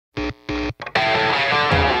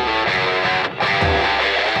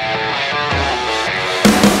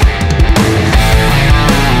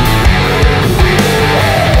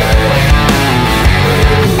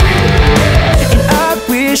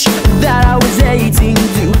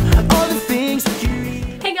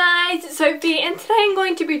and today I'm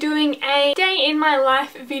going to be doing a day in my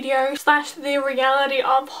life video slash the reality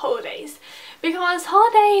of holidays. Because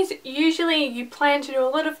holidays, usually you plan to do a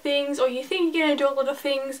lot of things or you think you're going to do a lot of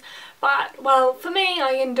things, but well, for me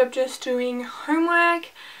I end up just doing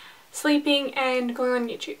homework, sleeping and going on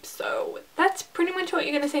YouTube. So that's pretty much what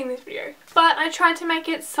you're going to see in this video. But I tried to make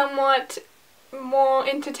it somewhat more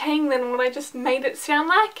entertaining than what I just made it sound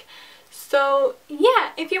like. So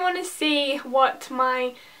yeah, if you want to see what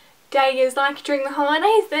my day is like during the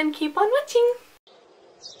holidays, then keep on watching.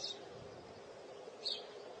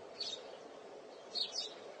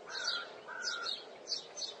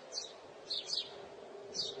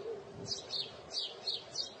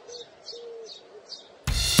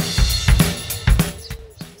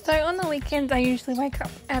 So on the weekends I usually wake up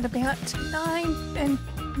at about 9 and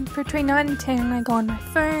between 9 and 10 I go on my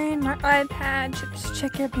phone, my iPad, just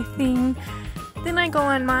check everything. Then I go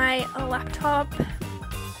on my laptop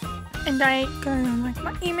and I go on like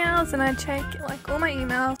my emails and I check like all my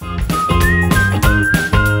emails.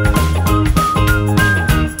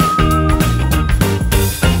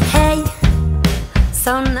 Hey,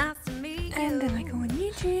 so nice to meet you. And then I go on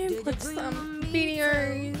YouTube, watch some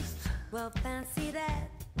videos. Well, fancy that.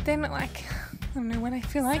 Then like, I don't know, when I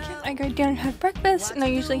feel like it, I go down and have breakfast, and I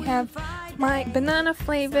usually have my banana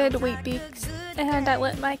flavoured Wheat Bix, and I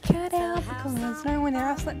let my cat out because no one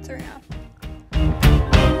else lets her out.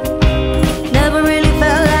 Never really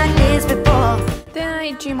felt like this before. Then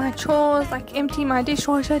I do my chores, like empty my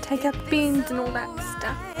dishwasher, take out the bins and all that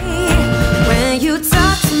stuff. When you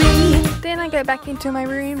talk to me. Then I go back into my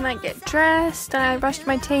room and I get dressed, I brush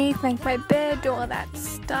my teeth, make my bed, do all that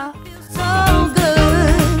stuff. So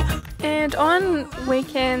good. And on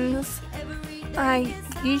weekends, I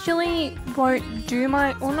usually won't do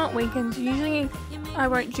my, or not weekends, usually I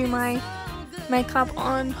won't do my makeup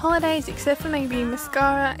on holidays except for maybe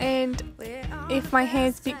mascara, and if my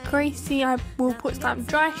hair's a bit greasy I will put some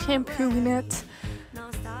dry shampoo in it.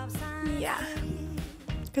 Yeah,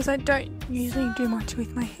 because I don't usually do much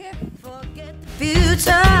with my hair.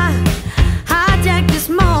 Future, hijack this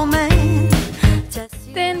moment.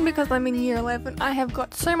 Then because I'm in year 11 I have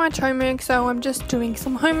got so much homework, so I'm just doing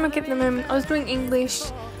some homework at the moment. I was doing English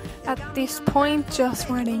at this point, just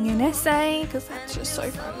writing an essay because that's just so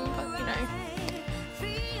fun, but you know,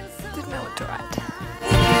 didn't know what to write.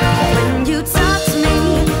 When you talk to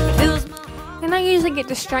me, And I usually get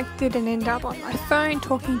distracted and end up on my phone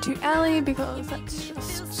talking to Ali because that's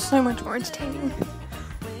just so much more entertaining.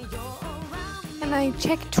 And I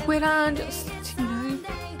check Twitter, just, you know,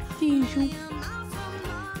 the usual.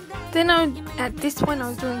 Then at this point I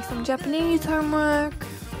was doing some Japanese homework,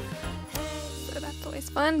 so that's always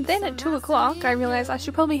fun. Then at 2 o'clock I realised I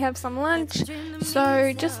should probably have some lunch,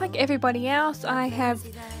 so just like everybody else I have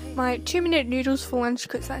my 2-minute noodles for lunch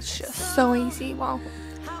because that's just so easy. Well,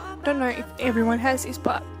 I don't know if everyone has this,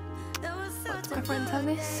 but lots of my friends have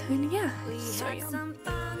this, and yeah, it's so yum.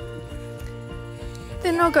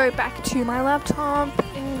 Then I'll go back to my laptop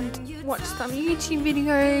and watch some YouTube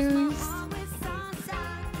videos.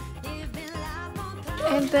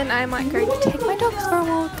 And then I might go to take my dogs for a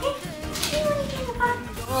walk.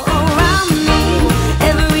 around me,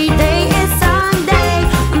 every day is Sunday,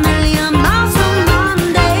 a million miles from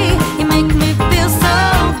Monday. You make me feel so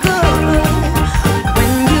good.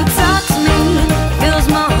 When you talk to me, fills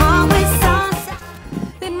my heart with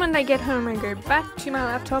sunset. Then when I get home I go back to my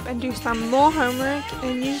laptop and do some more homework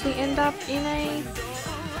and usually end up in a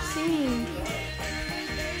scene.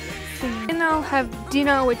 Then I'll have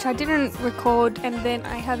dinner, which I didn't record, and then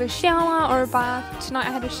I have a shower or a bath. Tonight I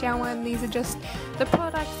had a shower and these are just the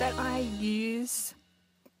products that I use.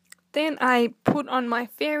 Then I put on my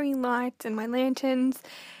fairy lights and my lanterns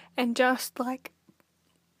and just like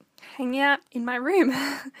hang out in my room.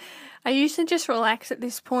 I usually just relax at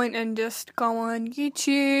this point and just go on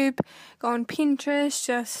YouTube, go on Pinterest,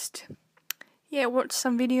 just yeah, watch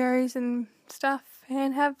some videos and stuff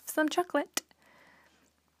and have some chocolate.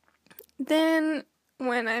 Then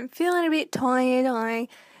when I'm feeling a bit tired I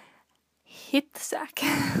hit the sack.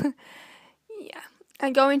 Yeah,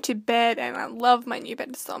 I go into bed and I love my new bed,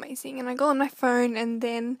 it's so amazing, and I go on my phone, and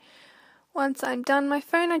then once I'm done my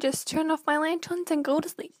phone I just turn off my lanterns and go to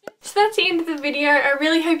sleep. So that's the end of the video. I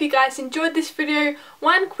really hope you guys enjoyed this video.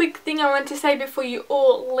 One quick thing I want to say before you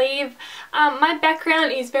all leave. My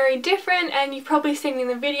background is very different, and you've probably seen in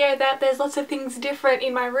the video that there's lots of things different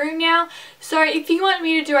in my room now. So if you want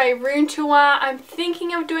me to do a room tour, I'm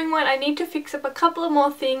thinking of doing one. I need to fix up a couple of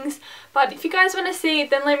more things, but if you guys want to see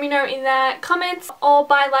it, then let me know in the comments or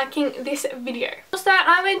by liking this video. Also,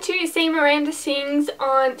 I went to see Miranda Sings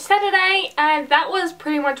on Saturday birthday, and that was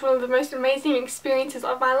pretty much one of the most amazing experiences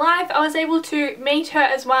of my life. I was able to meet her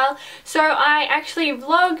as well, so I actually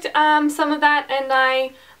vlogged some of that, and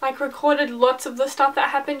I recorded lots of the stuff that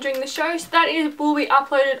happened during the show, so that will be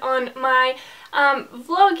uploaded on my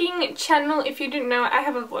vlogging channel. If you didn't know, I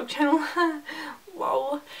have a vlog channel.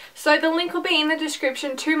 Whoa. So the link will be in the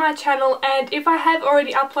description to my channel, and if I have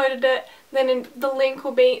already uploaded it, then the link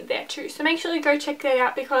will be there too. So make sure you go check that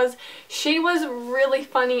out, because she was really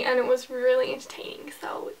funny and it was really entertaining.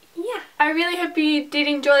 So yeah, I really hope you did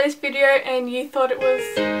enjoy this video and you thought it was,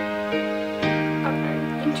 I don't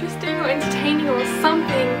know, interesting or entertaining or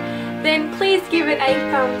something. Then please give it a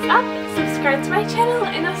thumbs up, subscribe to my channel,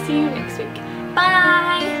 and I'll see you next week.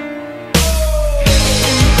 Bye!